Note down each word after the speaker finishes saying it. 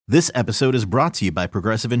This episode is brought to you by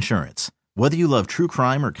Progressive Insurance. Whether you love true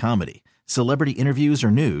crime or comedy, celebrity interviews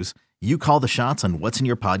or news, you call the shots on what's in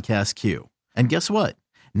your podcast queue. And guess what?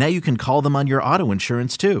 Now you can call them on your auto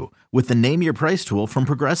insurance too with the Name Your Price tool from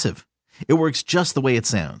Progressive. It works just the way it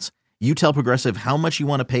sounds. You tell Progressive how much you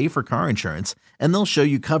want to pay for car insurance, and they'll show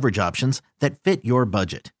you coverage options that fit your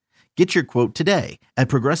budget. Get your quote today at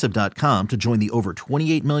Progressive.com to join the over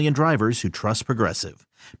 28 million drivers who trust Progressive.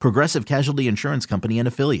 Progressive Casualty Insurance Company and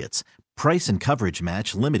Affiliates. Price and coverage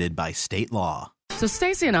match limited by state law. So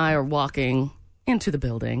Stacy and I are walking into the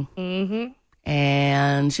building,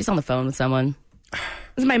 and she's on the phone with someone.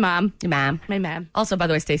 This is my mom. Your mom. My mom. Also, by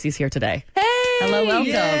the way, Stacy's here today. Hey! Hello, welcome.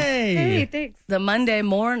 Yay. Hey, thanks. The Monday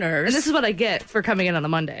Mourners. And this is what I get for coming in on a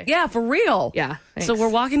Monday. Yeah, for real. Yeah, thanks. So we're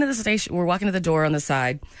walking to the station. We're walking to the door on the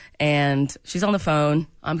side, and she's on the phone.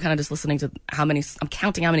 I'm kind of just listening to I'm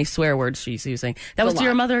counting how many swear words she's using. That was to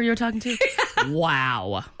your mother you were talking to?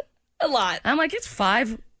 Wow. A lot. I'm like, it's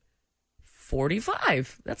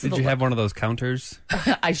 5:45. Did you have one of those counters?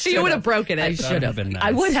 I should. You would have broken it. I should have. been nice.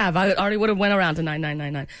 I would have. I already would have went around to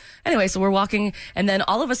 9999. Anyway, so we're walking, and then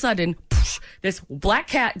all of a sudden, this black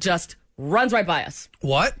cat just runs right by us.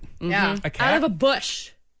 What? Yeah. A cat? Out of a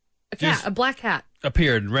bush. A cat. Just- a black cat.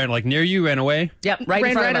 Appeared, ran like near you, ran away. Yep, right in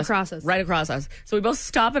Ran front right of us. across us. Right across us. So we both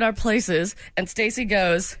stop at our places, and Stacy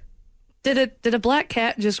goes. Did a black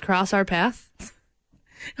cat just cross our path?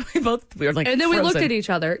 We were like, And then we looked frozen. at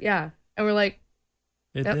each other. Yeah. And we're like,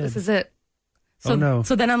 It yep, did. this is it. So, Oh, no.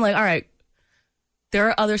 So then I'm like, all right, there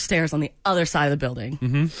are other stairs on the other side of the building.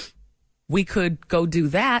 Mm-hmm. We could go do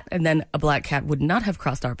that, and then a black cat would not have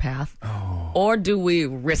crossed our path. Oh. Or do we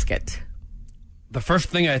risk it? The first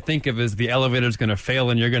thing I think of is the elevator's going to fail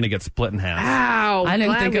and you're going to get split in half. Ow. I didn't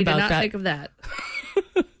glad think we about did not that. think of that.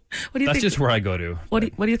 What do you That's think? just where I go to. What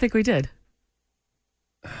do you think we did?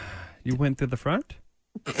 You went through the front?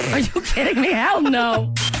 Are you kidding me? Hell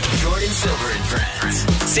no. Jordan Silver and Friends.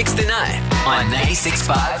 6 to 9 on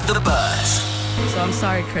 96.5 The Buzz. So I'm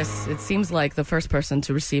sorry, Chris. It seems like the first person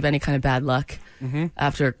to receive any kind of bad luck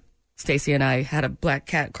after Stacy and I had a black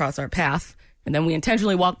cat cross our path. And then we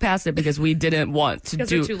intentionally walked past it because we didn't want to Because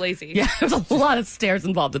do. we're too lazy. Yeah, there's a lot of stairs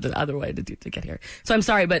involved in the other way to get here. So I'm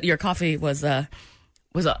sorry, but your coffee was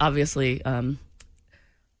obviously the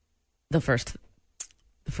first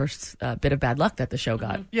bit of bad luck that the show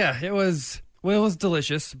got. Yeah, it was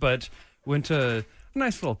delicious, but went to a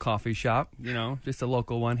nice little coffee shop, just a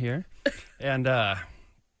local one here. And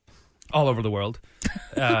all over the world.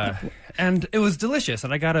 And it was delicious.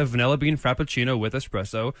 And I got a vanilla bean frappuccino with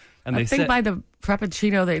espresso. And I think by the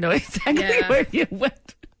frappuccino they know exactly where you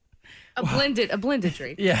went. A blended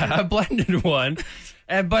drink. Yeah, a blended one.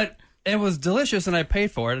 But it was delicious, and I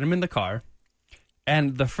paid for it, and I'm in the car.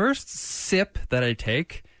 And the first sip that I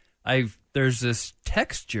take, there's this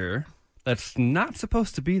texture that's not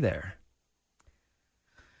supposed to be there.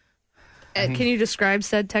 Can you describe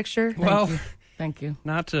said texture? Thank you.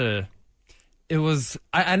 Not to... It was...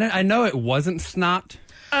 I know it wasn't snot.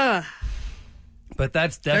 But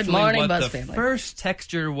that's definitely morning, what Buzz the family. first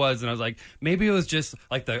texture was. And I was like, maybe it was just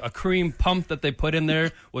like a cream pump that they put in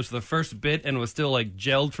there was the first bit and was still like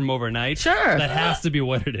gelled from overnight. Sure. That has to be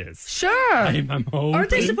what it is. Sure. I'm hoping.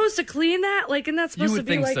 Aren't they supposed to clean that? Like, isn't that supposed You to would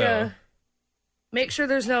be think like so. make sure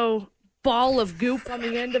there's no ball of goop on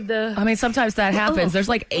the end of the... I mean, sometimes that happens. There's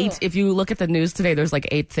like 8. If you look at the news today, there's like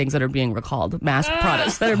 8 things that are being recalled, mass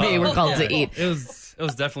products that are being recalled to eat. It was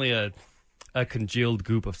definitely a congealed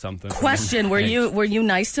goop of something. Question: Were you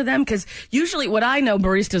nice to them? Because usually, what I know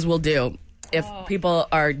baristas will do if people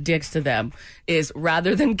are dicks to them is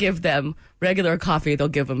rather than give them regular coffee, they'll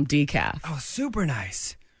give them decaf. Oh, super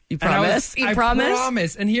nice. You promise? I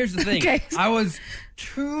promise. And here's the thing. Okay. I was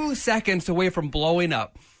 2 seconds away from blowing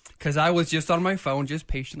up because I was just on my phone, just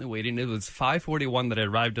patiently waiting. It was 5:41 that I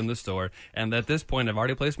arrived in the store. And at this point, I've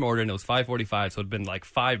already placed my order, and it was 5:45, so it'd been like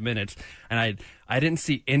 5 minutes. And I didn't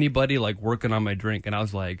see anybody like working on my drink. And I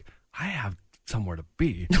was like, I have somewhere to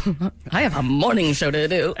be. I have a morning show to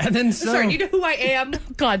do. And then Sorry, you know who I am?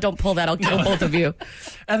 God, don't pull that. I'll kill both of you.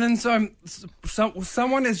 And then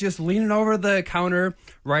someone is just leaning over the counter,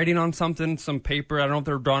 writing on something, some paper. I don't know if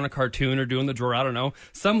they're drawing a cartoon or doing the drawer. I don't know.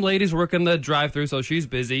 Some lady's working the drive-thru, so she's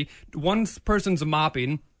busy. One person's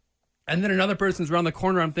mopping, and then another person's around the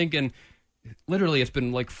corner. I'm thinking, literally, it's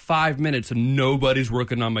been like 5 minutes and nobody's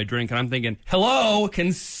working on my drink. And I'm thinking, hello,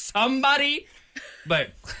 can somebody?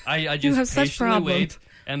 But I You have just such patiently problems. wait.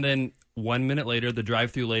 And then 1 minute later, the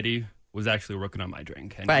drive-thru lady was actually working on my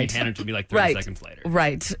drink, and Right. he handed it to me like 30 seconds later.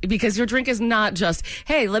 Right. Because your drink is not just,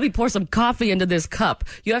 hey, let me pour some coffee into this cup.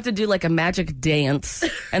 You have to do like a magic dance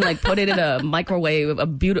and like put it in a microwave,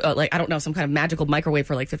 like, I don't know, some kind of magical microwave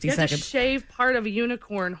for like 50 You have to seconds. shave part of a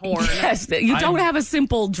unicorn horn. Yes. You don't have a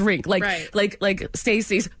simple drink like Right. like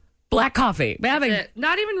Stacy's black coffee. Having That's it.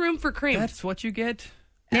 Not even room for cream. That's what you get?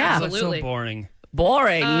 Yeah. That's Absolutely. so boring.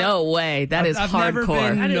 boring. No way. That is I've hardcore. never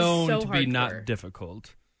been That is known so to be not hardcore.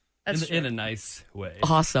 difficult. That's in true. a nice way.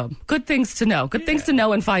 Awesome. Good things to know. Good things to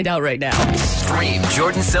know and find out right now. Stream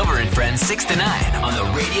Jordan Silver and Friends 6 to 9 on the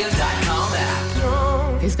radio.com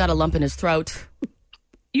app. He's got a lump in his throat.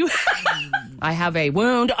 You I have a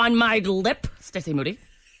wound on my lip. Stacey Moody.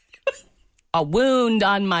 A wound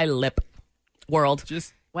on my lip. World.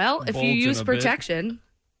 Just well, if you bulging use a bit. protection,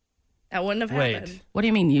 that wouldn't have Wait. happened. What do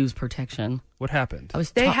you mean use protection? what happened? I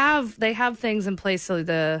was They ta- have things in place so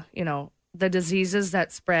the diseases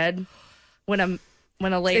that spread when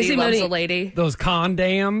a lady Stacey loves Moody. a lady, Those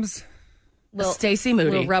condams, little, Stacey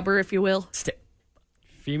Moody. little rubber, if you will.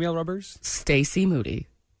 female rubbers. Stacey Moody.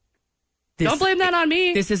 This, Don't blame that on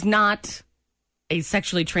me. This is not a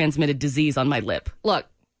sexually transmitted disease on my lip. Look,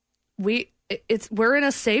 we're in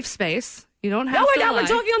a safe space. You don't have No, to we're not. lie. We're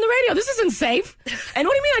talking on the radio. This isn't safe. And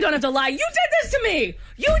what do you mean I don't have to lie? You did this to me.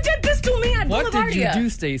 You did this to me at What did you Boulevardia. do,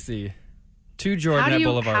 Stacy? To Jordan How at do you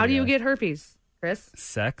Boulevard. how do you get herpes, Chris?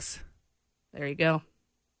 sex? There you go.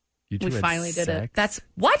 You two We had finally did it. sex? That's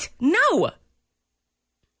what? No.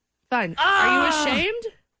 Fine. Ah! Are you ashamed?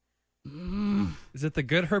 Is it the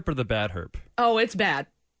good herp or the bad herp? Oh, it's bad.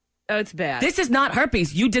 Oh, it's bad. This is not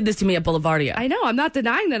herpes. You did this to me at Boulevardia. I know. I'm not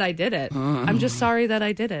denying that I did it. I'm just sorry that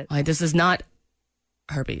I did it. This is not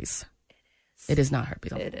herpes. It is not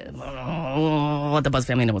herpes. It is. Oh, let the Buzz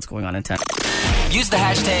family know what's going on in town. Use the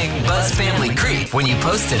hashtag BuzzFamilyCreep when you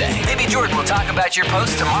post today. Maybe Jordan will talk about your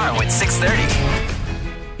post tomorrow at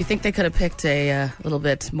 6:30. You think they could have picked a little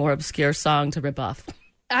bit more obscure song to rip off?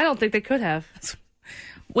 I don't think they could have.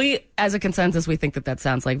 We, as a consensus, we think that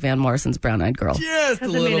sounds like Van Morrison's Brown Eyed Girl. Yes,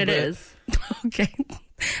 Doesn't mean it is. Okay.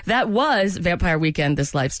 That was Vampire Weekend,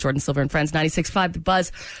 This Life's Jordan Silver and Friends, 96.5 The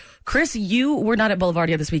Buzz. Chris, you were not at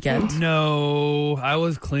Boulevardia this weekend. No, I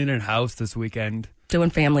was cleaning house this weekend. Doing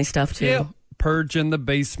family stuff, too. Yeah, purging the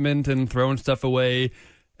basement and throwing stuff away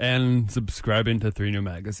and subscribing to 3 new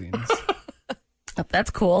magazines.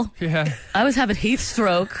 That's cool. Yeah. I was having heat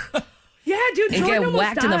stroke Yeah, dude. and Jordan get almost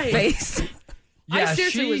whacked in the died. face. Yeah,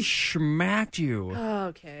 seriously she was- schmacked you.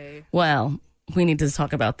 Okay. Well, we need to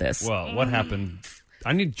talk about this. Well, what happened?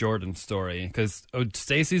 I need Jordan's story because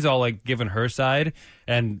Stacy's all like giving her side,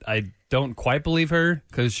 and I don't quite believe her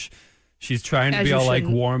because she's trying to As be you all like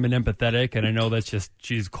shouldn't. warm and empathetic, and I know that's just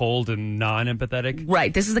she's cold and non-empathetic.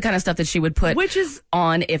 Right. This is the kind of stuff that she would put Which is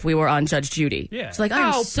on if we were on Judge Judy. Yeah. She's like,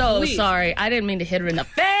 I'm Oh, so please. sorry. I didn't mean to hit her in the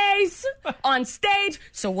face on stage.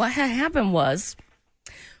 So what had happened was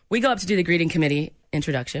we go up to do the greeting committee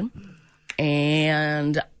introduction,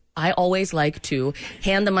 and I always like to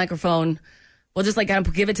hand the microphone. We'll just like kind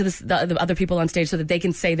of give it to the other people on stage so that they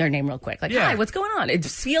can say their name real quick. Like, Yeah. hi, what's going on? It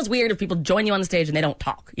just feels weird if people join you on the stage and they don't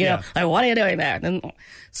talk. You Yeah. know, like, what are you doing there? And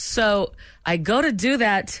so I go to do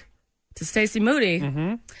that to Stacey Moody,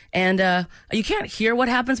 and you can't hear what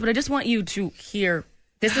happens, but I just want you to hear.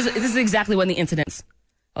 This is exactly when the incidents.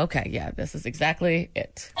 Okay, yeah, this is exactly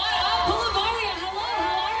it. Boulevardia, hello,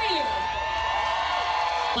 how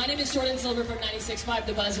are you? My name is Jordan Silver from 96.5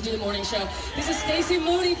 The Buzz. I do the morning show. This is Stacey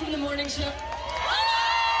Moody from the morning show.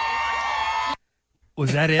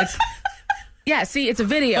 Was that it? Yeah, see, it's a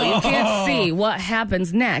video. You can't see what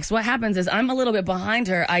happens next. What happens is I'm a little bit behind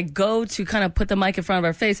her. I go to kind of put the mic in front of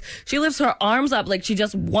her face. She lifts her arms up like she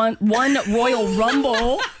just won Royal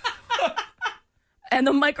Rumble. And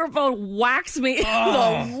the microphone whacks me in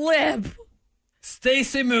the lip.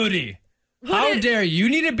 Stacy Moody, how dare you? You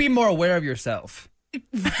need to be more aware of yourself.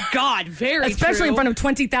 God, very Especially in front of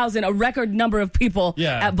 20,000, a record number of people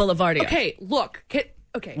Yeah. at Boulevardia. Okay, look.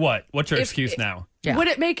 Okay. What? What's your If- excuse now? Yeah. Would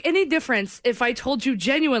it make any difference if I told you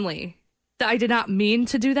genuinely that I did not mean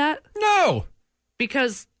to do that? No.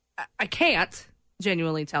 Because I can't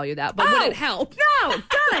genuinely tell you that, but would it help? No, God,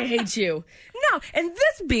 I hate you. No, and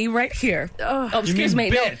this B right here. Oh, excuse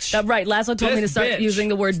mean me. bitch. No, right. Laszlo told me to This start bitch. using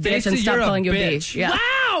the word bitch Stacey, and stop you're a calling you bitch. B. Yeah.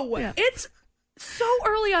 Wow! It's so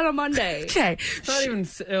early on a Monday. Okay. It's not even.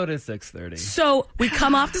 Oh, it is 6:30. So we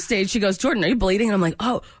come off the stage. She goes, Jordan, are you bleeding? And I'm like,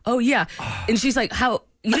 oh yeah. And she's like, how?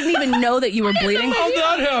 You didn't even know that you were bleeding? How'd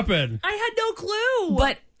that happen? I had no clue.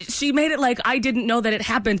 But she made it like I didn't know that it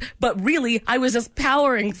happened. But really, I was just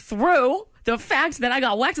powering through the fact that I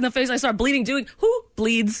got whacked in the face. I started bleeding. Who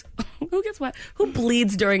bleeds? Who gets whacked? Who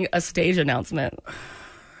bleeds during a stage announcement?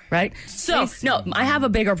 right? So, no, I have a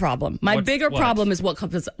bigger problem. My bigger what? problem is what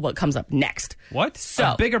comes up next. What?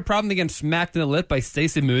 So, a bigger problem than getting smacked in the lip by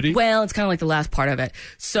Stacey Moody? well, it's kind of like the last part of it.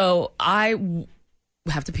 So I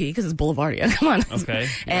have to pee because it's Boulevardia. Come on. Okay.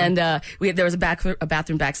 And there was a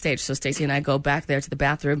bathroom backstage. So Stacey and I go back there to the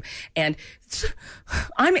bathroom, and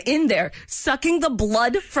I'm in there sucking the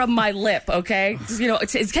blood from my lip. Okay,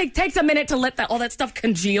 it takes a minute to let all that stuff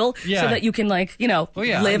congeal, so that you can live I know all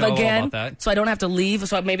again. about that. So I don't have to leave.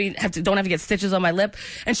 So I maybe don't have to get stitches on my lip.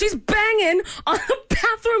 And she's banging on the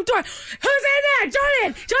bathroom door. Who's in there?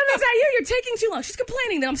 Jordan, is that you? You're taking too long. She's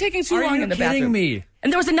complaining that I'm taking too long in the bathroom. Are you kidding me?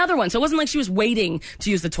 And there was another one, so it wasn't like she was waiting to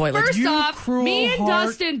use the toilet. First off, cruel me and heart.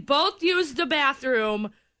 Dustin both used the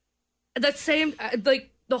bathroom the same,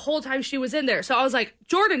 the whole time she was in there. So I was like,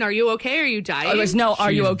 Jordan, are you okay? Are you dying? I was, no,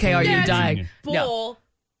 are you okay? Are you That's dying? Bull, No.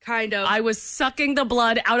 kind of. I was sucking the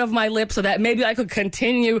blood out of my lip so that maybe I could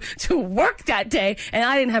continue to work that day, and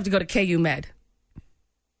I didn't have to go to KU Med.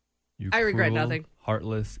 I regret cruel, nothing.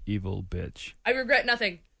 Heartless, evil bitch. I regret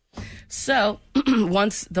nothing. So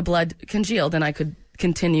once the blood congealed, then I could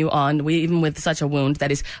continue on, even with such a wound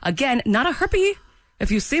that is, again, not a herpes. If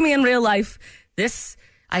you see me in real life,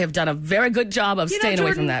 I have done a very good job of staying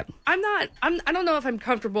away from that. I don't know if I'm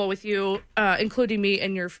comfortable with you including me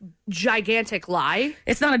in your gigantic lie.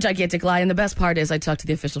 It's not a gigantic lie, and the best part is I talked to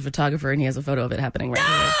the official photographer, and he has a photo of it happening right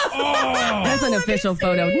here. Oh! That's an official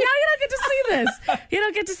photo. No, you don't get to see this. You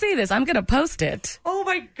don't get to see this. I'm going to post it. Oh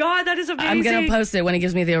my God, that is amazing. I'm going to post it when he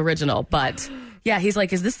gives me the original. But yeah, he's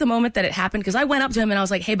like, is this the moment that it happened? Because I went up to him and I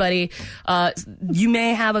was like, hey, buddy, you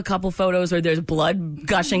may have a couple photos where there's blood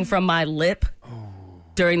gushing from my lip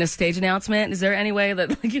during the stage announcement. Is there any way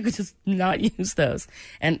that you could just not use those?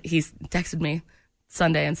 And he texted me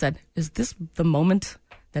Sunday and said, is this the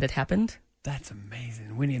that it happened? That's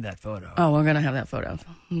amazing. We need that photo. Oh, we're going to have that photo.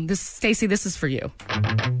 Stacey, this is for you.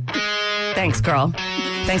 Thanks, girl.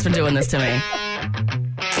 Thanks for doing this to me.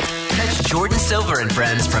 Catch Jordan Silver and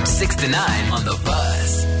friends from 6 to 9 on The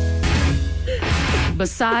Buzz.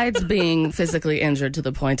 Besides being physically injured to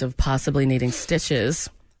the point of possibly needing stitches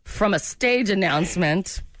from a stage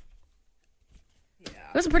announcement, it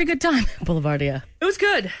was a pretty good time, Boulevardia. It was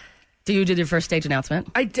good. You did your first stage announcement?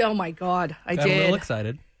 Oh my God, I Got a did. little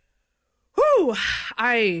excited. Whew,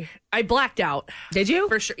 I blacked out. Did you?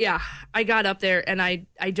 For sure. Yeah, I got up there and I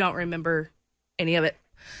don't remember any of it.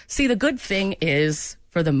 See, the good thing is,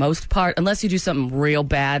 for the most part, unless you do something real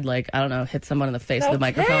bad, like, I don't know, hit someone in the face with a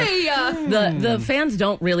microphone, the fans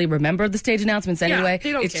don't really remember the stage announcements anyway.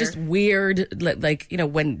 they don't it's care. just weird, like,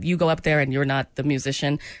 when you go up there and you're not the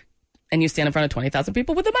musician and you stand in front of 20,000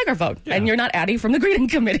 people with a microphone and you're not Addie from the greeting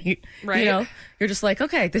committee. Right. You're just like,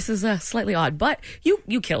 okay, this is slightly odd, but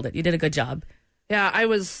you killed it. You did a good job. Yeah,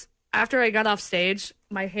 after I got off stage,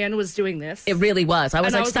 my hand was doing this. It really was. I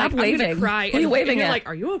was like, stop waving. I'm gonna cry. What are you waving and you're at? like,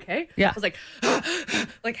 are you okay? Yeah. I was like,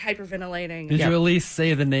 like hyperventilating. Did you at least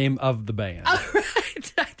say the name of the band?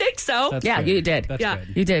 Right. I think so. That's Yeah, good. you did. That's Yeah.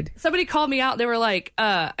 good. You did. Somebody called me out. They were like,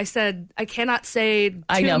 I said, I cannot say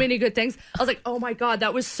too many good things. I was like, oh my God,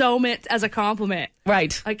 that was so meant as a compliment.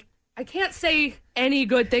 Right. Like, I can't say any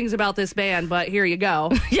good things about this band, but here you go.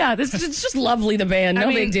 Yeah, it's just lovely, the band. No I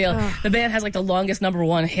mean, big deal. The band has like the longest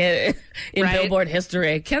 #1 hit in Right? Billboard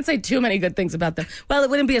history. Can't say too many good things about them. Well, it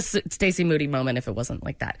wouldn't be a Stacey Moody moment if it wasn't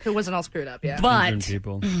like that. It wasn't all screwed up, yeah. But, Injured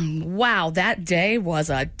people. wow, that day was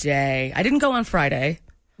a day. I didn't go on Friday.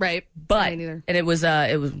 Right. But, Me neither. and it was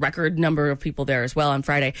record number of people there as well on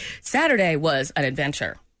Friday. Saturday was an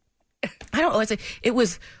adventure. I don't know.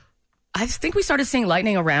 I think we started seeing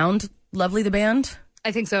lightning around Lovely the band.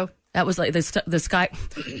 I think so. That was like the sky,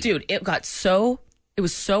 dude. It was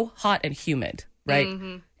so hot and humid, right?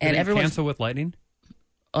 Mm-hmm. And everyone cancel with lightning.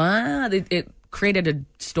 it created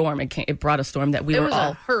a storm. It brought a storm that we It were was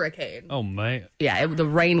all a hurricane. Oh my! yeah. The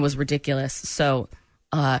rain was ridiculous. So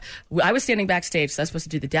I was standing backstage. So I was supposed to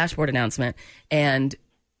do the dashboard announcement, and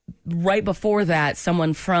right before that,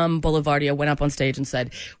 someone from Boulevardia went up on stage and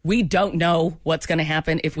said, we don't know what's going to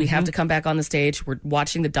happen if we have to come back on the stage. We're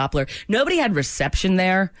watching the Doppler. Nobody had reception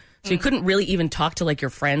there. So you couldn't really even talk to like your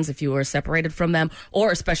friends if you were separated from them,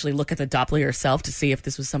 or especially look at the Doppler yourself to see if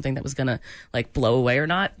this was something that was going to like blow away or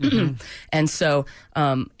not. And so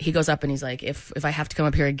he goes up and he's like, if I have to come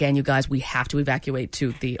up here again, you guys, we have to evacuate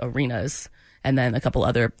to the arenas and then a couple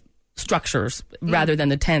other structures rather than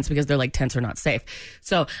the tents, because they're like, tents are not safe.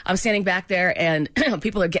 So I'm standing back there and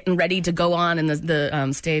people are getting ready to go on, and the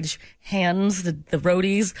stage hands, the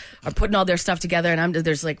roadies are putting all their stuff together, and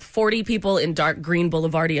there's like 40 people in dark green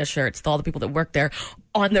Boulevardia shirts, all the people that work there,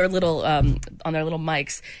 on their little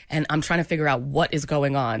mics, and I'm trying to figure out what is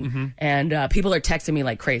going on. And people are texting me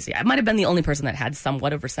like crazy. I might have been the only person that had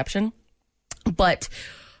somewhat of reception, but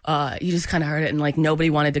you just kind of heard it, and like nobody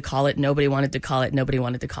wanted to call it.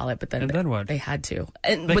 But then what? They had to.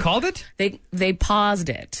 They called it? They paused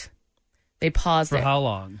it. They paused For it. how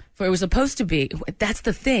long? For it was supposed to be. That's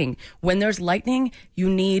the thing. When there's lightning, you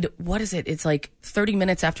need, what is it? It's like 30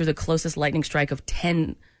 minutes after the closest lightning strike of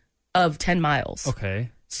 10 miles. Okay.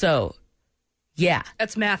 So, yeah.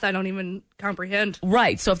 That's math I don't even comprehend.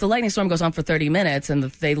 Right. So if the lightning storm goes on for 30 minutes and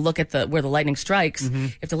they look at where the lightning strikes,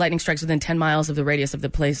 if the lightning strikes within 10 miles of the radius of the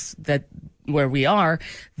place where we are,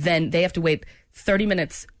 then they have to wait 30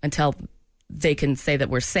 minutes until they can say that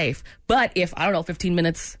we're safe. But if, 15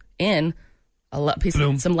 minutes in,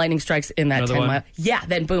 some lightning strikes in that Another 10 one? mile. Yeah,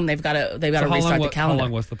 then boom, they've got to So restart the calendar. How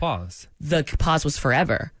long was the pause? The pause was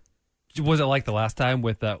forever. Was it like the last time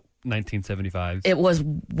with that 1975? It was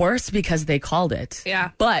worse because they called it.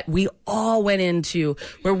 Yeah. But we all went into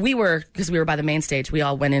where we were, because we were by the main stage, we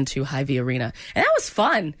all went into Hy-Vee Arena. And that was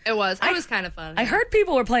fun. It was. It was kind of fun. I heard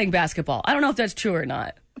people were playing basketball. I don't know if that's true or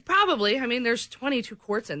not. Probably. I mean, there's 22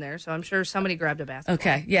 courts in there, so I'm sure somebody grabbed a basketball.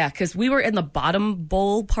 Okay, yeah, because we were in the bottom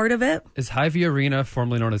bowl part of it. Is Hy-Vee Arena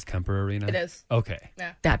formerly known as Kemper Arena? It is. Okay.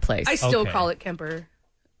 Yeah. That place. I still Okay. call it Kemper.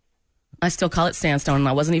 I still call it Sandstone, and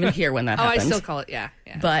I wasn't even here when that Oh, happened. I still call it, yeah.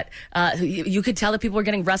 But you could tell that people were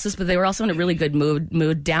getting restless, but they were also in a really good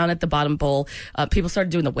mood. Down at the bottom bowl, people started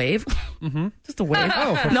doing the wave. Just the wave.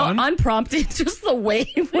 Oh, for No, fun? unprompted. Just the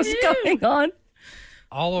wave was going on.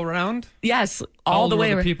 All around? Yes, all the way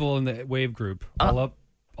around. around. People in the wave group. All up?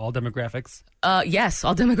 All demographics? Yes,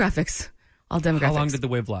 all demographics. All demographics. How long did the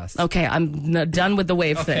wave last? Okay, I'm done with the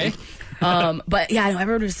wave thing. But yeah, I know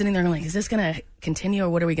everyone was sitting there like, is this going to continue or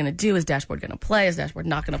what are we going to do? Is Dashboard going to play? Is Dashboard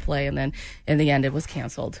not going to play? And then in the end, it was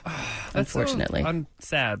canceled, unfortunately. I'm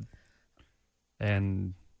sad.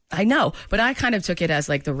 And I know, but I kind of took it as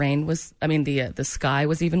like the rain was, the sky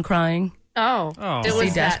was even crying Oh. Oh. It See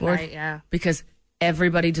was that Dashboard? night, yeah. because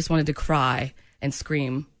everybody just wanted to cry and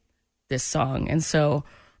scream this song. And so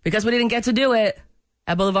because we didn't get to do it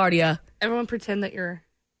at Boulevardia, Everyone pretend that you're...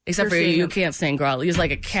 except for You're you, seeing you him. can't sing, girl. You're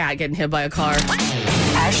like a cat getting hit by a car.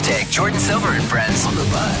 Hashtag Jordan Silver and Friends on the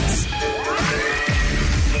Buzz.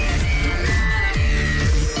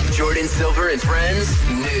 Jordan Silver and Friends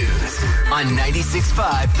News on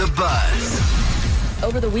 96.5 The Buzz.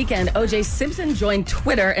 Over the weekend, O.J. Simpson joined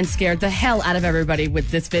Twitter and scared the hell out of everybody with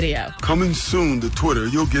this video. Coming soon to Twitter,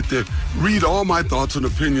 you'll get to read all my thoughts and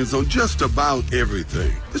opinions on just about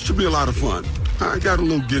everything. This should be a lot of fun. I got a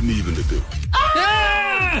little getting even to do.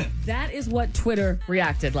 That is what Twitter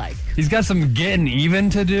reacted like. he's got some getting even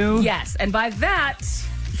to do. Yes, and by that,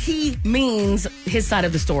 he means his side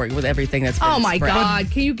of the story with everything that's been Oh, my spread. God.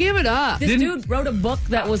 Can you give it up? This dude wrote a book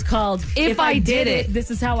that was called If I Did It. This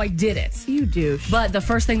Is How I Did It. You douche. But the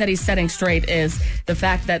first thing that he's setting straight is the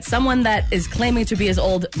fact that someone that is claiming to be his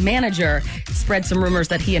old manager spread some rumors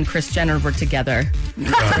that he and Kris Jenner were together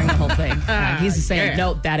during the whole thing. He's saying,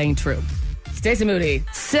 no, that ain't true. Stacey Moody.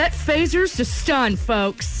 Set phasers to stun,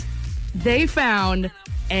 folks. They found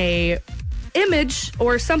a image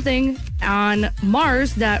or something on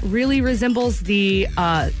Mars that really resembles the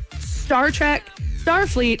Star Trek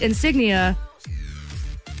Starfleet insignia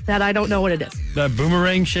that I don't know what it is. The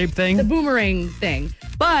boomerang shaped thing. The boomerang thing.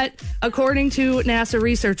 But according to NASA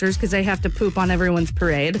researchers, because they have to poop on everyone's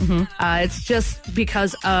parade, it's just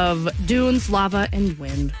because of dunes, lava, and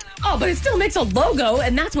wind. Oh, but it still makes a logo,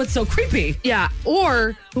 and that's what's so creepy. Yeah,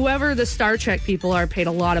 or whoever the Star Trek people are paid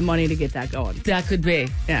a lot of money to get that going. That could be.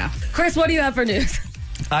 Yeah. Chris, what do you have for news?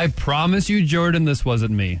 I promise you, Jordan, this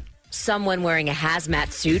wasn't me. Someone wearing a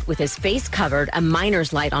hazmat suit with his face covered, a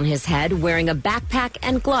miner's light on his head, wearing a backpack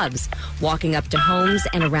and gloves, walking up to homes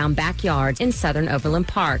and around backyards in southern Overland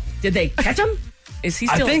Park. Did they catch him? Is he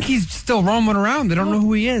still... I think he's still roaming around. They don't know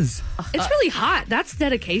who he is. It's really hot. That's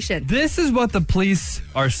dedication. This is what the police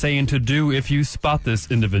are saying to do if you spot this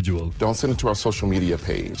individual. Don't send it to our social media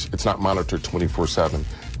page. It's not monitored 24/7.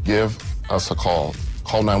 Give us a call.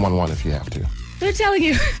 Call 911 if you have to. They're telling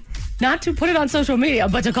you not to put it on social media,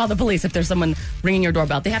 but to call the police if there's someone ringing your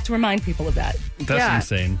doorbell. They have to remind people of that.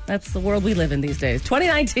 That's insane. That's the world we live in these days.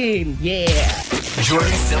 2019, yeah. Jordan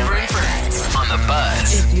Silver and Friends on the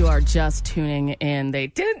Buzz. If you are just tuning in, they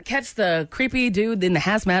didn't catch the creepy dude in the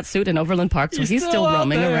hazmat suit in Overland Park, so he's still out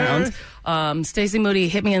roaming there. around. Stacey Moody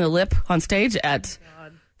hit me in the lip on stage at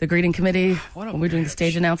the greeting committee when we were doing the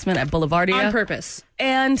stage announcement at Boulevardia. On purpose.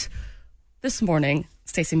 And this morning,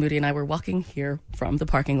 Stacey Moody and I were walking here from the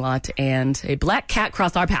parking lot, and a black cat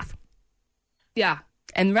crossed our path. Yeah.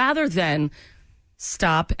 And rather than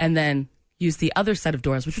stop and then use the other set of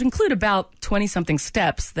doors, which would include about 20-something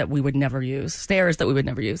steps that we would never use, stairs that we would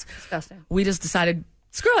never use. Disgusting. We just decided,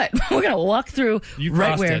 screw it. We're going to walk through You right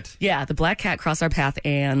crossed where, it. yeah, the black cat crossed our path,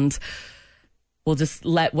 and we'll just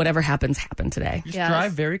let whatever happens happen today. Just Yes.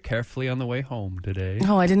 drive very carefully on the way home today.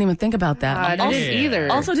 Oh, I didn't even think about that. I didn't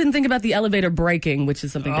either. Also didn't think about the elevator braking, which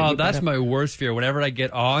is something that Oh, you brought that's up. my worst fear. Whenever I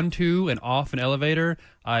get onto and off an elevator,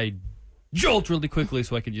 I jolt really quickly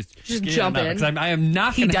so I can just get jump in. Because I am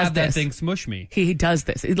not He going to does have that this. thing smush me. He does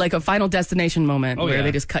this. It's like a Final Destination moment Oh, where yeah.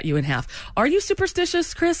 they just cut you in half. Are you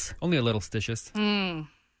superstitious, Chris? Only a little stitious.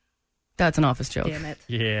 That's an office joke. Damn it.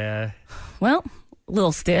 Yeah. Well,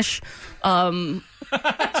 little stish.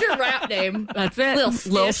 That's your rap name. That's it. Lil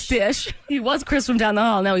Lil Stish. He was Chris from down the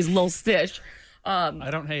hall. Now he's Lil Stish. I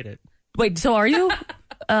don't hate it. Wait, so are you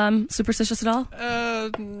superstitious at all?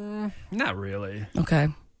 Not really. Okay.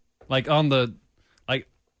 Like on the,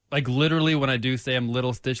 like literally when I do say I'm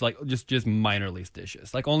little stitch, like just minorly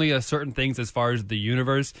stitious. Like only certain things as far as the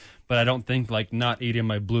universe, but I don't think like not eating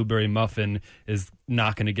my blueberry muffin is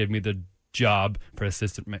not going to give me the job for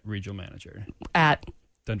assistant regional manager. At,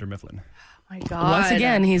 Dunder Mifflin. My God. once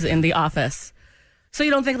again, he's in the office. So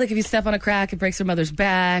you don't think like if you step on a crack, it breaks your mother's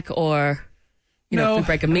back, or, you know, No. if you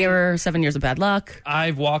break a mirror, 7 years of bad luck?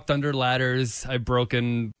 I've walked under ladders. I've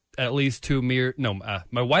broken at least 2 mirrors. No,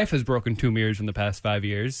 my wife has broken 2 mirrors in the past 5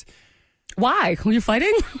 years. Why? Were you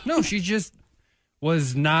fighting? No, she just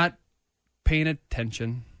was not paying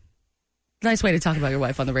attention. Nice way to talk about your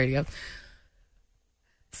wife on the radio.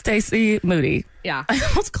 Stacey Moody. Yeah. I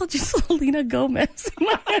almost called you Selena Gomez.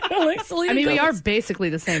 Like Selena I mean, we are Gomez. basically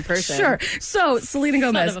the same person. Sure. So, Selena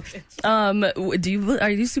Gomez. of a bitch. Are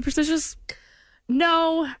you superstitious?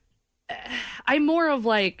 No, I'm more of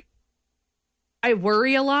like, I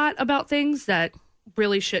worry a lot about things that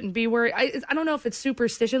really shouldn't be worried. I don't know if it's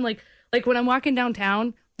superstition. Like when I'm walking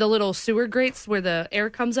downtown, the little sewer grates where the air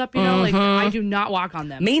comes up, you know, like I do not walk on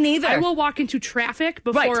them. Me neither. I will walk into traffic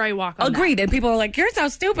before I walk on Agreed. And people are like, you're so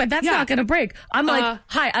stupid. That's Yeah. not going to break. I'm like,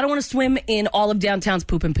 hi, I don't want to swim in all of downtown's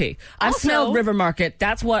poop and pee. I've Also- smelled River Market.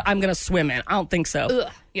 That's what I'm going to swim in. I don't think so.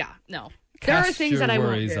 Ugh, yeah, no. There are Cast things your that I won't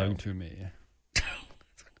worries do. onto me.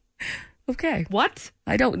 Okay. What?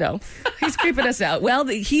 I don't know. He's creeping us out. Well,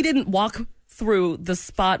 he didn't walk through the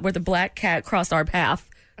spot where the black cat crossed our path.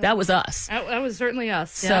 That was us. That was certainly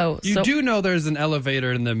us. So, You do know there's an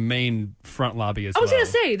elevator in the main front lobby as I was well.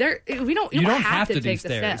 gonna say you don't have to do take the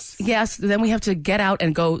stairs. steps. yes, then we have to get out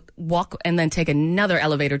and go walk and then take another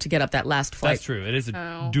elevator to get up that last flight. That's true. It is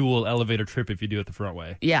a dual elevator trip if you do it the front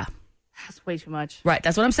way. Yeah. That's way too much. Right.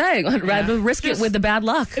 That's what I'm saying. I'd rather risk it with the bad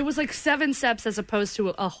luck. It was like 7 steps as opposed to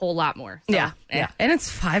a whole lot more. So, Yeah. And it's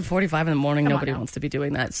 5:45 in the morning. Come on Nobody now. wants to be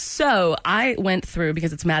doing that. So I went through,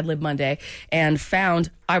 because it's Mad Lib Monday, and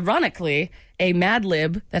found, ironically, a Mad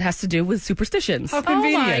Lib that has to do with superstitions. How Oh my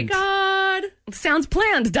convenient. God. Sounds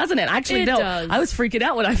planned, doesn't it? Actually, It no. does. I was freaking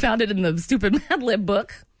out when I found it in the stupid Mad Lib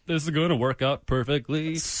book. This is going to work out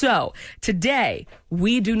perfectly. So today,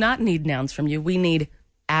 we do not need nouns from you. We need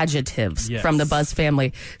adjectives Yes. from the Buzz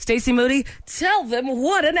family. Stacey Moody, tell them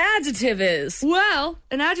what an adjective is. Well,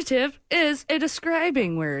 an adjective is a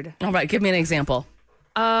describing word. All right, give me an example.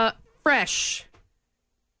 Fresh.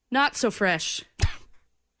 Not so fresh.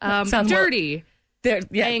 Sounds more- Dirty. There,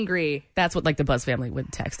 yeah, Angry. that's what like the Buzz family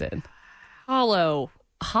would text in. Hollow.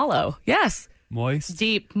 Hollow, yes. Moist.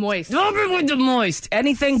 Deep. Moist. Don't be with the moist.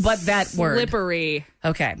 Anything but that word. Slippery.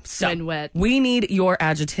 Okay, so When wet. we need your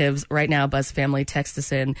adjectives right now. Buzz family, text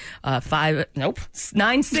us in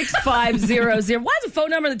 96500. Why does the phone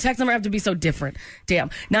number and the text number have to be so different? Damn,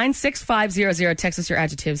 96500. Text us your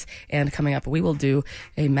adjectives, and coming up, we will do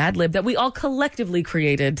a Mad Lib that we all collectively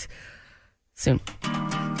created soon.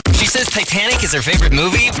 She says Titanic is her favorite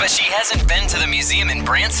movie, but she hasn't been to the museum in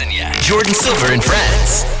Branson yet. Jordan Silver and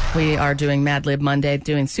Friends. We are doing Mad Lib Monday.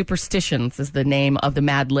 Doing superstitions is the name of the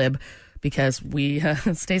Mad Lib, because we,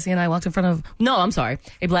 Stacey and I, walked in front of. No, I'm sorry.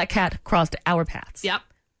 A black cat crossed our paths. Yep.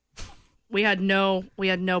 We had no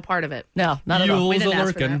part of it. No, not at all. We Yules didn't a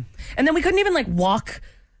ask for lurkin'. And then we couldn't even like walk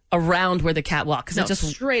around where the cat walked, because No, it just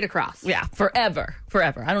straight across. yeah, forever.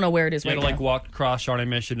 I don't know where it is You right had to now. like walk across on a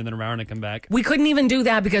mission and then around and come back. We couldn't even do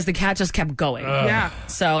that because the cat just kept going. Yeah.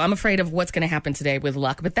 So I'm afraid of what's going to happen today with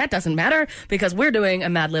luck, but that doesn't matter because we're doing a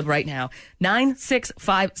Mad Lib right now.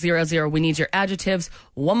 96500. We need your adjectives.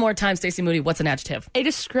 One more time, Stacey Moody. What's an adjective? A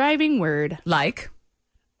describing word. Like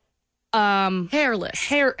hairless,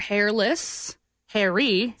 Hairless.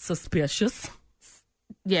 Hairy. suspicious,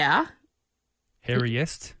 Yeah.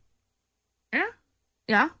 Hairiest.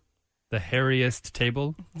 Yeah. The hairiest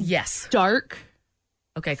table. yes. Dark.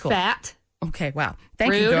 Okay, cool. Fat. Okay, wow.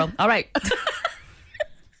 Thank you, Rude. girl. All right.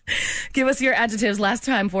 Give us your adjectives last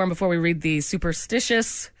time for them before we read the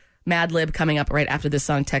superstitious Mad Lib coming up right after this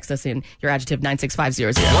song. Text us in your adjective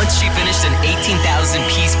 96500. Once she finished an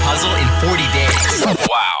 18,000-piece puzzle in 40 days.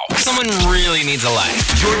 Wow. Someone really needs a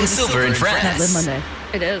life. Jordan Silver and Friends. Mad Lib Monday.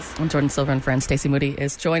 It is. When Jordan Silver and friends, Stacey Moody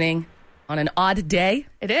is joining on an odd day.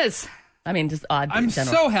 It is. I mean, just odd I'm in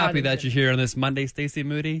general. so happy that you're here on this Monday, Stacey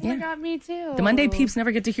Moody. Oh my God, me too. The Monday peeps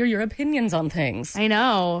never get to hear your opinions on things. I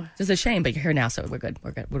know. It's a shame, but you're here now, so we're good.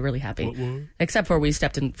 We're good. We're really happy. Except for we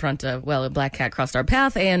stepped in front of, a black cat crossed our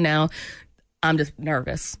path, and now I'm just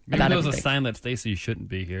nervous about Maybe it was everything. a sign that Stacey shouldn't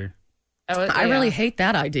be here. Oh, I really hate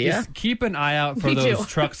that idea. Just keep an eye out for Me those too.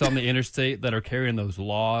 trucks on the interstate that are carrying those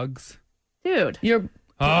logs. Dude. Your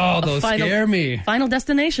Oh, those scare me. Final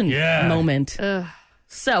destination Yeah. moment. Ugh.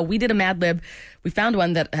 So we did a Mad Lib. We found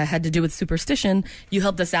one that had to do with superstition. You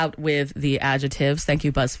helped us out with the adjectives. Thank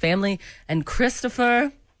you, Buzz Family. And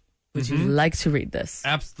Christopher, would you like to read this?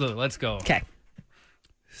 Absolutely. Let's go. Okay.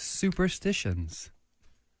 Superstitions.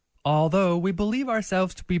 Although we believe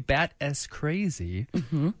ourselves to be bat-ass crazy,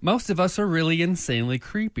 most of us are really insanely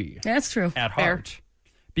creepy That's true. at heart.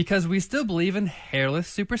 Because we still believe in hairless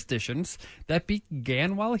superstitions that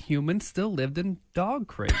began while humans still lived in dog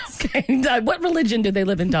crates. Okay. What religion did they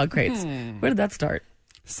live in dog crates? Where did that start?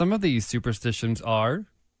 Some of these superstitions are,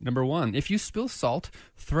 number 1, if you spill salt,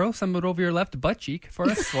 throw some of it over your left butt cheek for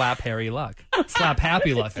a slap happy luck. Slap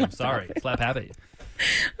happy luck, I'm sorry. Slap happy.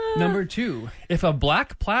 Number 2, if a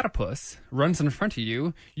black platypus runs in front of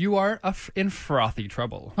you, you are in frothy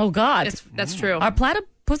trouble. Oh, God. That's true. Are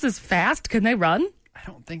platypuses fast? Can they run? I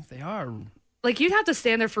don't think they are. Like, you'd have to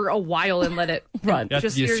stand there for a while and let it Run. You have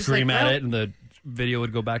to you're just scream like, at well. it, and the video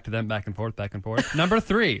would go back to them, back and forth, back and forth. Number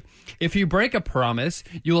 3, if you break a promise,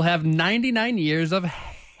 you will have 99 years of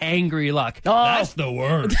hangry luck. Oh. That's the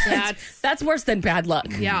worst. That's worse than bad luck.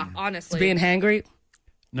 Yeah, honestly. Being hangry.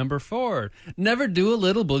 Number 4, never do a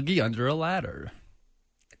little boogie under a ladder.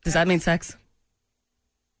 Does that mean sex?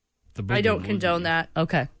 The I boogie don't woogie. condone that.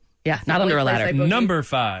 Okay. Yeah, not the under a only place ladder. I boogie. Number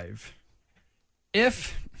 5,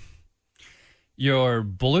 if your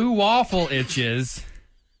blue waffle itches,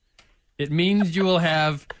 it means you will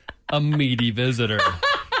have a meaty visitor.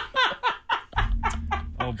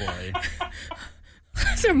 Oh boy.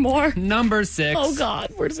 Is there more? Number 6. Oh,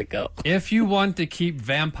 God. Where does it go? If you want to keep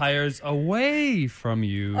vampires away from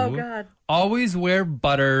you, always wear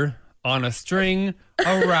butter on a string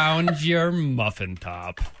around your muffin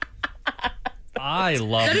top. I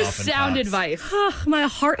love That is muffin sound tops. advice. My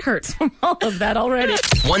heart hurts from all of that already.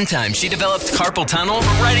 One time, she developed carpal tunnel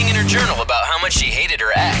from writing in her journal about how much she hated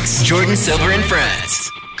her ex. Jordan Silver and Friends.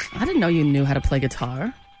 I didn't know you knew how to play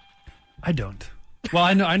guitar. I don't. Well,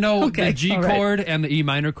 I know Okay, the G all right. chord and the E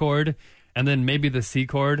minor chord, and then maybe the C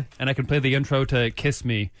chord, and I can play the intro to "Kiss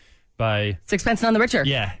Me" by Sixpence None the Richer.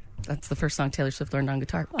 yeah. That's the first song Taylor Swift learned on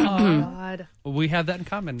guitar. God. We have that in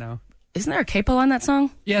common now. Isn't there a capo on that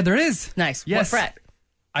song? Yeah, there is. Nice. Yes. What fret?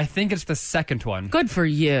 I think it's the second one. Good for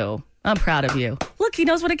you. I'm proud of you. Look, he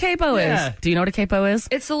knows what a capo Yeah. is. Do you know what a capo is?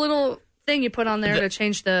 It's a little thing you put on there to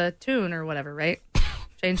change the tune or whatever, right?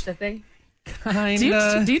 Change the thing.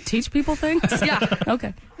 Kinda. Do you teach people things? Yeah.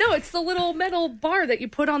 Okay. No, it's the little metal bar that you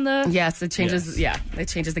put on the Yes, it changes. Yes. Yeah, it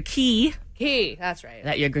changes the key key. That's right.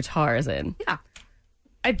 that your guitar is in. Yeah.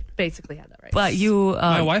 I basically had that right. But you,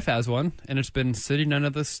 My wife has one, and it's been sitting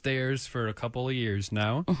under the stairs for a couple of years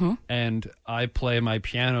now. And I play my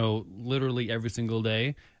piano literally every single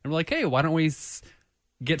day. And we're like, hey, why don't we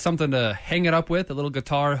get something to hang it up with, a little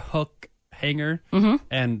guitar hook hanger.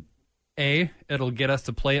 And A, it'll get us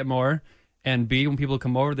to play it more. And B, when people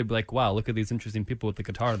come over, they'll be like, wow, look at these interesting people with the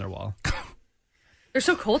guitar on their wall. They're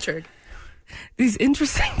so cultured. these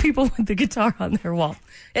interesting people with the guitar on their wall.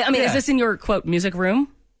 I mean, is Yeah. this in your, quote, music room?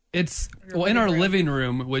 It's in our living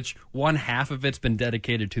room, which one half of it's been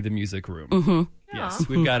dedicated to the music room. Yes,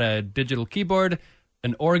 we've got a digital keyboard,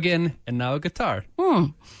 an organ, and now a guitar.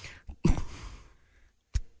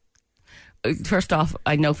 First off,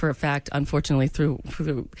 I know for a fact, unfortunately, through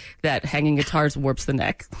that hanging guitars warps the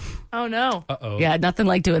neck. Oh, no. Uh-oh. Yeah, nothing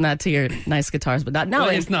like doing that to your nice guitars, but Well,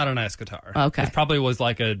 it's not a nice guitar. Okay. It probably was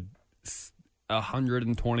like a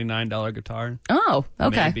 $129 guitar. Oh,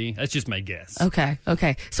 okay. Maybe. That's just my guess. Okay.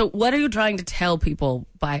 So what are you trying to tell people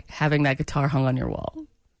by having that guitar hung on your wall?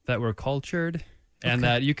 That we're cultured and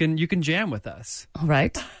that you can jam with us. All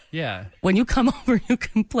right. Yeah. When you come over, you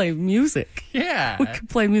can play music. Yeah. We can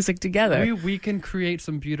play music together. We can create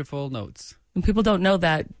some beautiful notes. And people don't know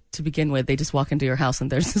that to begin with. They just walk into your house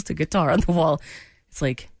and there's just a guitar on the wall. It's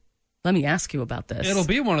like, let me ask you about this. It'll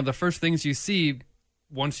be one of the first things you see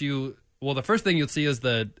once you Well, the first thing you'll see is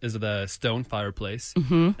the stone fireplace,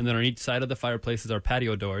 and then on each side of the fireplace is our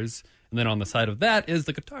patio doors, and then on the side of that is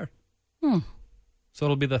the guitar. So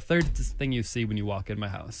it'll be the third thing you see when you walk in my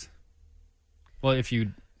house. Well,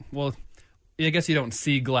 I guess you don't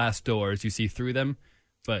see glass doors; you see through them.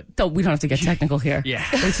 But we don't have to get technical here. Yeah,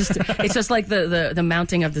 it's just like the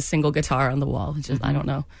mounting of the single guitar on the wall. It's just I don't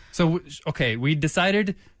know. So okay, we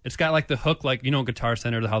decided it's got like the hook, like Guitar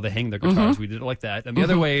Center, how they hang their guitars. We did it like that, and the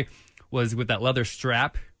other way was with that leather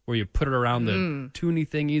strap where you put it around the tuny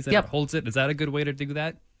thingies and it holds it. Is that a good way to do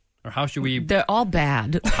that? Or how should we? They're all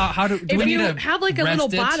bad. How do if we need you to have like a little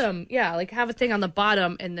rest it? bottom, like have a thing on the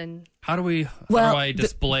bottom, and then How do I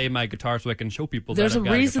display my guitar so I can show people? There's that a I've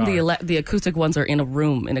got reason guitar? the acoustic ones are in a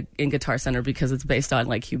room in Guitar Center because it's based on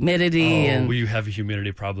like humidity and we have a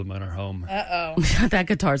humidity problem in our home. that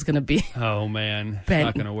guitar's gonna be Oh man, it's Bent-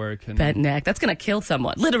 not gonna work. And bent neck. That's gonna kill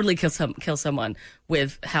someone. Literally kill someone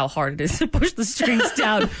with how hard it is to push the strings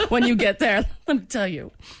down when you get there. Let me tell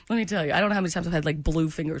you. I don't know how many times I've had like blue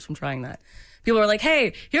fingers from trying that. People are like,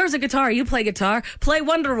 hey, here's a guitar. You play guitar. Play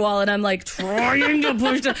Wonderwall. And I'm like, trying to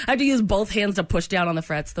push down. I have to use both hands to push down on the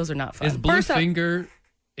frets. Those are not fun. Is Blue Finger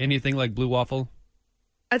anything like Blue Waffle?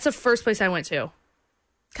 that's the first place I went to.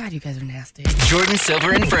 God, you guys are nasty. Jordan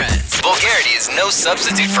Silver and Friends. Vulgarity is no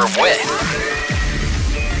substitute for wit.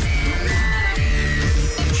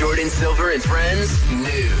 Jordan Silver and Friends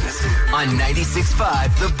News on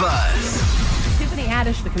 96.5 The Buzz. Tiffany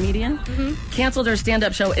Haddish, the comedian, canceled her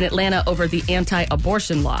stand-up show in Atlanta over the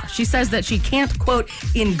anti-abortion law. She says that she can't, quote,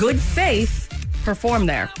 in good faith, perform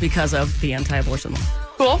there because of the anti-abortion law.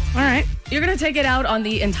 Cool. All right. You're going to take it out on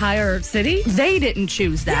the entire city? They didn't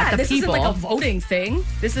choose that. Yeah, the this people. isn't like a voting thing.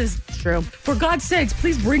 This is True. For God's sakes,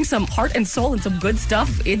 please bring some heart and soul and some good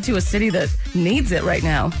stuff into a city that needs it right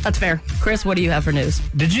now. That's fair. Chris, what do you have for news?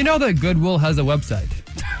 Did you know that Goodwill has a website?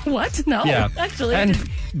 What? No, actually. And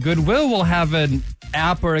Goodwill will have an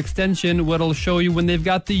app or extension what'll show you when they've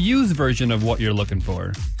got the used version of what you're looking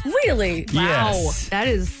for. Really? Yes. That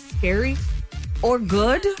is scary. Or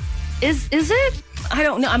good? Is it? I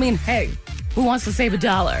don't know. I mean, hey, who wants to save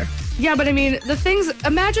 $1? Yeah, but I mean,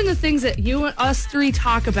 imagine the things that you and us three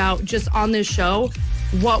talk about just on this show.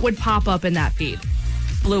 What would pop up in that feed?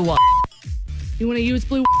 Blue wall. You want to use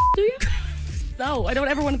blue do you? No, I don't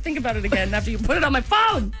ever want to think about it again after you put it on my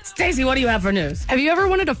phone. Stacey, what do you have for news? Have you ever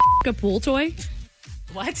wanted to a pool toy?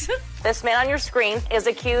 What? This man on your screen is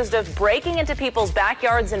accused of breaking into people's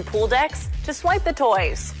backyards and pool decks to swipe the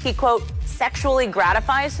toys. He, quote, sexually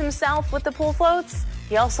gratifies himself with the pool floats.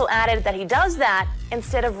 He also added that he does that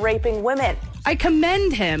instead of raping women. I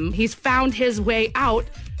commend him. He's found his way out.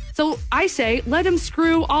 So I say, let him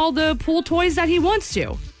screw all the pool toys that he wants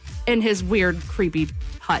to in his weird, creepy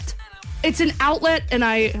hut. It's an outlet, and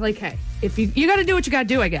hey, if you got to do what you got to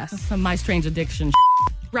do, I guess. Some My Strange Addiction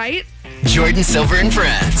Right? Jordan Silver and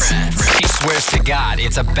Friends. He swears to God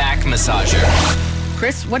it's a back massager.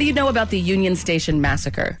 Chris, what do you know about the Union Station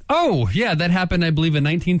massacre? Oh, yeah, that happened, I believe, in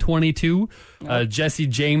 1922. Jesse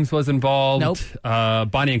James was involved. Nope.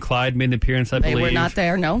 Bonnie and Clyde made an appearance, I They believe. were not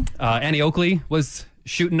there, no. Annie Oakley was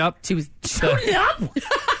shooting up. She was shooting up?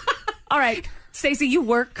 All right. Stacey, you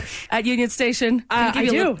work at Union Station. Can I you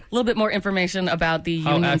give you do. a little bit more information about the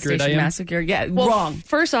How Union accurate Station I am? massacre? Yeah, Well, wrong.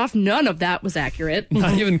 First off, none of that was accurate.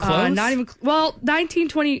 Not even close?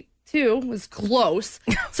 1922 was close.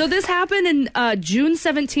 So this happened in June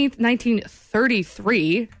 17th,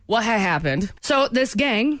 1933. What had happened? So this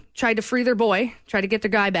gang tried to free their boy, tried to get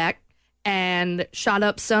their guy back, and shot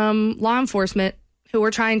up some law enforcement who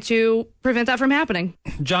were trying to prevent that from happening.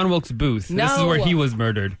 John Wilkes Booth. No. This is where he was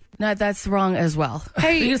murdered. No, that's wrong as well. Hey,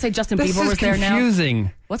 Are you going to say Justin This Bieber is was there now?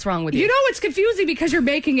 confusing. What's wrong with you? You know it's confusing because you're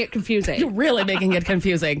making it confusing. You're really making it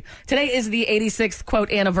confusing. Today is the 86th,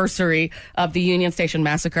 quote, anniversary of the Union Station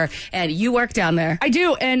massacre, and you work down there. I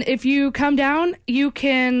do, and if you come down, you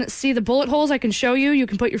can see the bullet holes. I can show you. You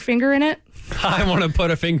can put your finger in it. I want to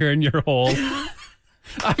put a finger in your hole.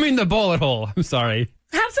 I mean the bullet hole. I'm sorry.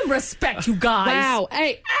 Have some respect, you guys. Wow.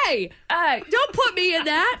 Hey, don't put me in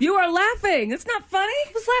that. You are laughing. It's not funny.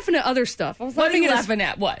 I was laughing at other stuff. I was What are laughing you at laughing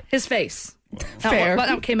at? What? his face. Fair.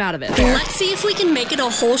 That came out of it. Let's see if we can make it a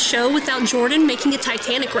whole show without Jordan making a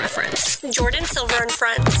Titanic reference. Jordan Silver and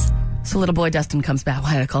Friends. So little boy Dustin comes back.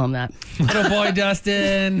 Why did I call him that? Little boy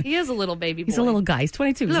Dustin. He is a little baby boy. He's a little guy. He's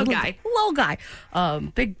 22. He's a Little guy. Little guy.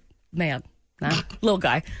 Big man. Nah, little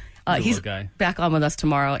guy. He's guy. back on with us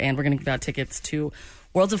tomorrow, and we're going to give out tickets to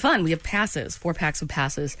Worlds of Fun. We have passes, 4 packs of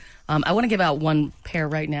passes. I want to give out one pair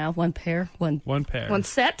right now. One pair. One pair. One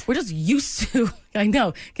set. We're just used to, I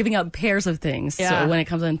know, giving out pairs of things. Yeah. So when it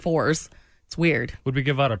comes in 4s, it's weird. Would we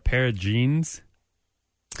give out a pair of jeans?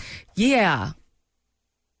 Yeah.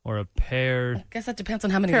 Or a pair. I guess that depends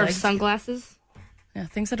on how many Pair legs. of sunglasses. Yeah,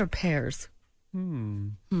 things that are pairs.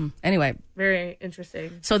 Anyway. Very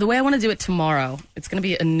interesting. So the way I want to do it tomorrow, it's going to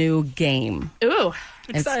be a new game. Ooh.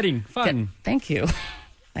 Exciting. Fun. Thank you.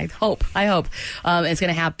 I hope. It's going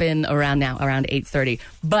to happen around 8:30.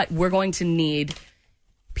 But we're going to need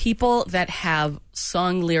people that have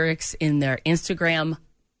song lyrics in their Instagram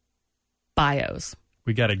bios.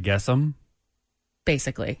 We got to guess them?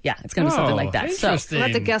 Basically. Yeah, it's going to be something like that. So we'll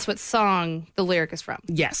have to guess what song the lyric is from.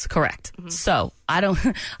 yes, correct. So I don't,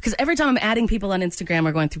 because every time I'm adding people on Instagram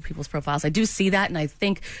or going through people's profiles, I do see that, and I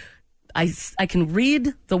think I can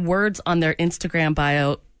read the words on their Instagram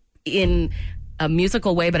bio in a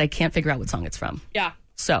musical way, but I can't figure out what song it's from. Yeah.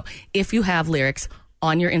 So if you have lyrics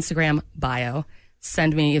on your Instagram bio,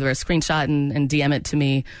 send me either a screenshot and DM it to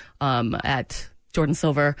me at Jordan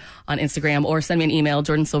Silver on Instagram, or send me an email,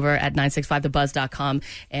 jordansilver@965thebuzz.com,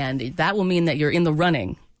 and that will mean that you're in the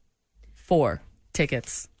running for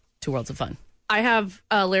tickets to Worlds of Fun. I have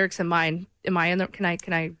lyrics in mind. Am I in there? Can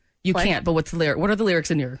I? You play? can't, but what's the lyric? What are the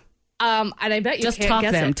lyrics in your? And I bet you Just can't talk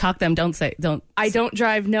guess them. it. Talk them. Don't. I don't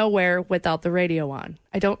drive nowhere without the radio on.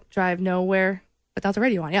 I don't drive nowhere without the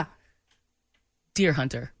radio on. Yeah. Deer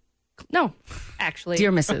Hunter. No, actually.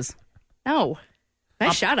 Dear Mrs. No.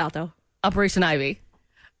 Nice shout out though. Operation Ivy.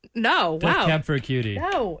 No. Death Wow. Cab for a Cutie.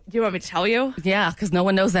 No. Do you want me to tell you? Yeah, because no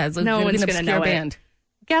one knows that. It's No gonna be one's an gonna obscure know it. band.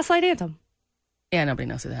 Gaslight Anthem. Yeah, nobody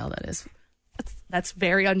knows who the hell that is. That's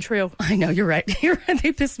very untrue. I know, you're right. You're right.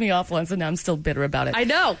 They pissed me off once, and now I'm still bitter about it. I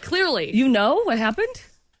know. Clearly. You know what happened?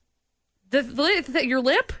 Your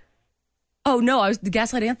lip? Oh, no, the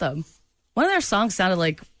Gaslight Anthem. One of their songs sounded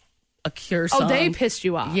like a Cure song. Oh, they pissed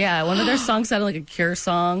you off. Yeah, one of their songs sounded like a Cure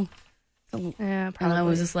song. Yeah, probably. And I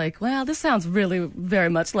was just like, well, this sounds really very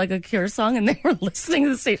much like a Cure song, and they were listening to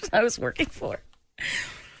the station I was working for.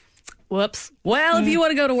 Whoops. Well, if you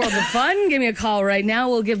want to go to World of Fun, give me a call right now.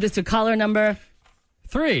 We'll give this to caller number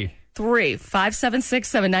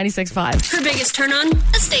 3-576-7965. Her biggest turn on?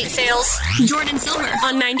 Estate sales. Jordan Silver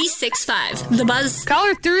on 96.5. The Buzz.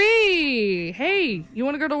 Caller 3. Hey, you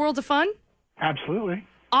want to go to Worlds of Fun? Absolutely.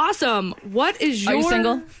 Awesome. What is your... Are you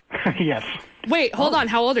single? Yes. Wait, hold on.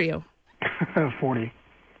 How old are you? 40.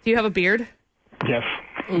 Do you have a beard? Yes.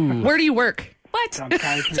 Where do you work? What?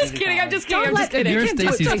 Just kidding. I'm just kidding. You're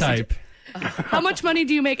Stacy's type. How much money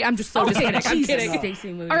do you make? I'm just kidding. I'm kidding.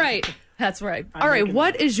 Stacey Moody. All right. That's right. All right.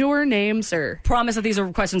 What is your name, sir? Promise that these are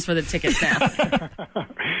questions for the tickets now.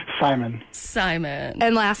 Simon.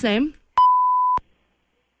 And last name?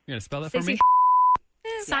 You gonna spell that for me?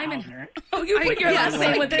 Simon. Oh, you put your last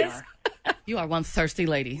name with this? You are one thirsty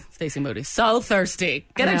lady, Stacey Moody. So thirsty.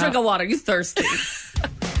 Get a drink of water. You thirsty.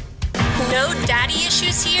 No daddy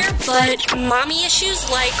issues here, but mommy issues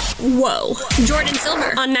like, whoa. Jordan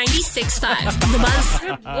Silver on 96.5. The Buzz.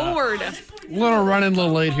 Lord. Little running a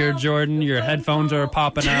little late here, Jordan. Your headphones are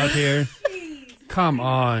popping out here. Come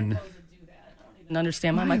on. Didn't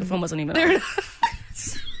understand. My microphone wasn't even on.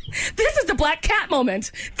 This is the black cat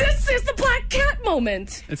moment. This is the black cat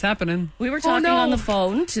moment. It's happening. We were talking on the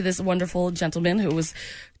phone to this wonderful gentleman who was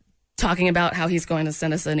talking about how he's going to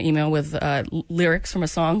send us an email with lyrics from a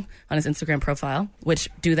song on his Instagram profile, which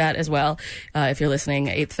do that as well. If you're listening,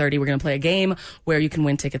 8:30, we're going to play a game where you can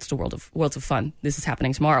win tickets to Worlds of Fun. This is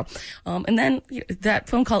happening tomorrow. And then that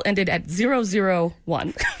phone call ended at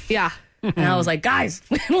 001. Yeah. And I was like, guys,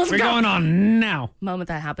 let's We're go. going on now. The moment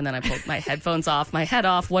that happened, then I pulled my headphones off, my head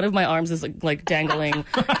off. One of my arms is like dangling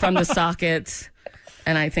from the socket.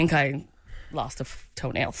 And I think I lost a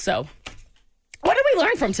toenail. So what did we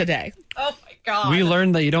learn from today? Oh, my God. We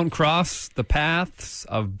learned that you don't cross the paths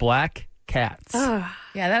of black cats. Yeah,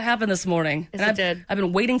 that happened this morning. Yes, And it did. I've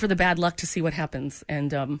been waiting for the bad luck to see what happens.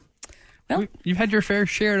 And, well, You've had your fair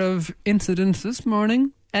share of incidents this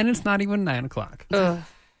morning, and it's not even 9 o'clock.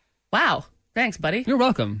 wow. Thanks, buddy. You're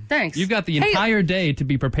welcome. Thanks. You've got the entire day to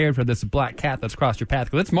be prepared for this black cat that's crossed your path.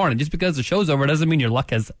 Because it's morning. Just because the show's over doesn't mean your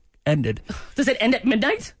luck has ended. Does it end at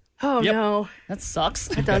midnight? Oh, no. That sucks.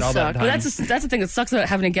 It does all that suck. time. Well, that's the thing that sucks about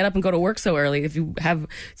having to get up and go to work so early. If you have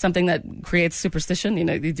something that creates superstition,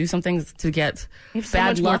 you do something to get You have so bad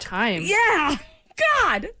much luck. more time. Yeah.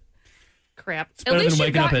 God. Crap. It's better than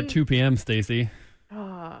waking up at 2 p.m., Stacey. Do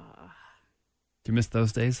you miss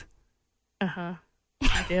those days? Uh-huh.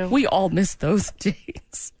 I do. We all miss those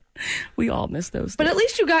days. We all miss those But days. at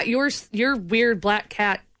least you got your weird black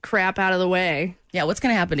cat crap out of the way. Yeah, what's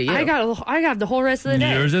going to happen to you? I got the whole rest of the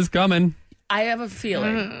day. Yours is coming. I have a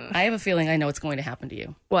feeling. I know what's going to happen to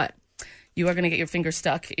you. What? You are going to get your finger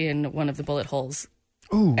stuck in one of the bullet holes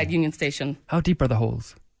Ooh. at Union Station. How deep are the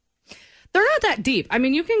holes? They're not that deep. I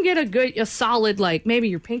mean, you can get a solid, like, maybe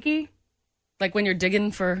your pinky. Like when you're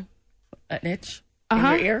digging for an itch in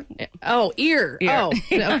your ear? Oh, ear. Oh,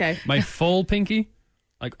 okay. My full pinky?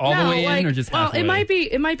 Like all the way in or just halfway? Well,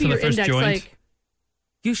 it might be your index. Joint? Like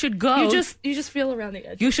you should go. You just feel around the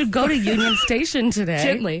edge. You should go to Union Station today.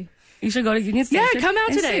 Gently. You should go to Union Station. Yeah, come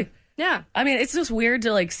out today. See. Yeah. I mean, it's just weird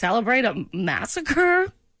to like celebrate a massacre.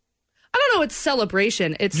 I don't know. It's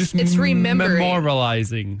celebration. It's remembering.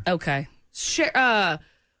 Memorializing. Okay.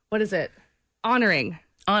 What is it? Honoring.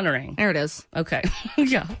 There it is. Okay.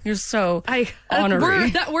 Yeah. You're so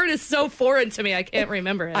honoring. That word is so foreign to me. I can't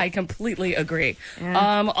remember it. I completely agree.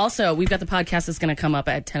 Yeah. Also, we've got the podcast that's going to come up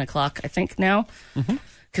at 10 o'clock, I think, now.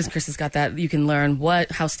 Because Chris has got that. You can learn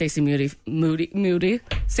how Stacey Moody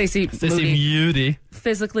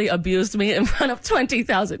physically abused me in front of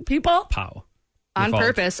 20,000 people. Pow. On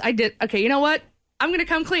purpose. I did. Okay, you know what? I'm going to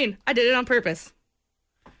come clean. I did it on purpose.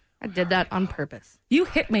 I did that on purpose. You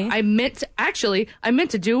hit me. I meant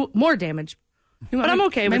to do more damage. But I'm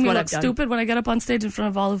okay with what I've done. Stupid when I get up on stage in front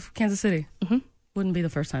of all of Kansas City. Wouldn't be the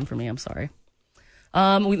first time for me. I'm sorry.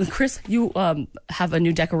 Chris, you have a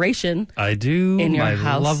new decoration. I do. In your my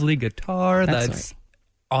house. Lovely guitar that's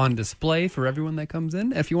on display for everyone that comes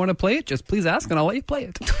in. If you want to play it, just please ask and I'll let you play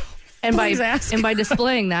it. And by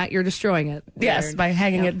displaying that, you're destroying it. Yes, by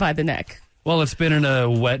hanging it by the neck. Well, it's been in a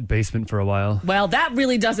wet basement for a while. Well, that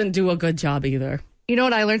really doesn't do a good job either. You know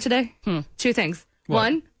what I learned today? 2 things. What?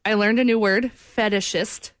 One, I learned a new word,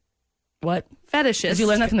 fetishist. What? Fetishist. Did you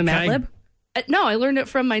learn that from the Mad Lib? No, I learned it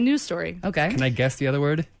from my news story. Okay. Can I guess the other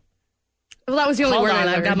word? Well, that was the only word I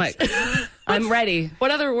learned. I've got my... I'm ready. What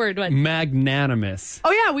other word? What? Magnanimous.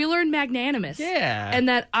 Oh, yeah, we learned magnanimous. Yeah. And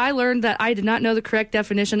that I learned that I did not know the correct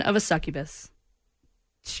definition of a succubus.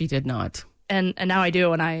 She did not. And now I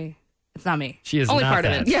do, and it's not me. She is only not part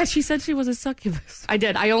that. of it. Yeah, she said she was a succubus. I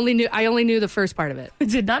did. I only knew the first part of it. I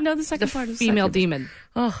did not know the second part of female succubus. demon.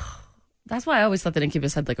 Oh, that's why I always thought that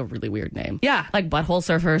incubus had like a really weird name. Yeah. Like butthole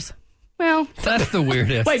surfers. Well, that's the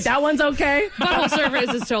weirdest. Wait, that one's okay? Butthole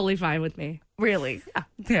surfers is totally fine with me. Really?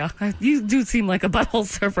 Yeah. You do seem like a butthole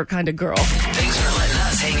surfer kind of girl. Thanks for letting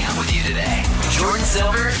us hang out with you today. Jordan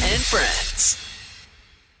Silver and friends.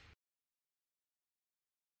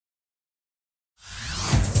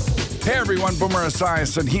 Hey everyone, Boomer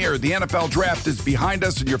Esiason here. The NFL draft is behind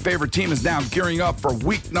us and your favorite team is now gearing up for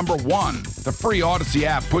week number 1. The free Odyssey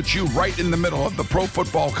app puts you right in the middle of the pro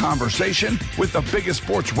football conversation with the biggest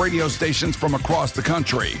sports radio stations from across the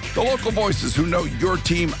country. The local voices who know your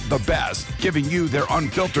team the best, giving you their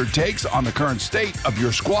unfiltered takes on the current state of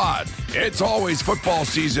your squad. It's always football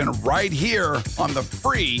season right here on the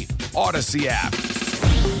free Odyssey app.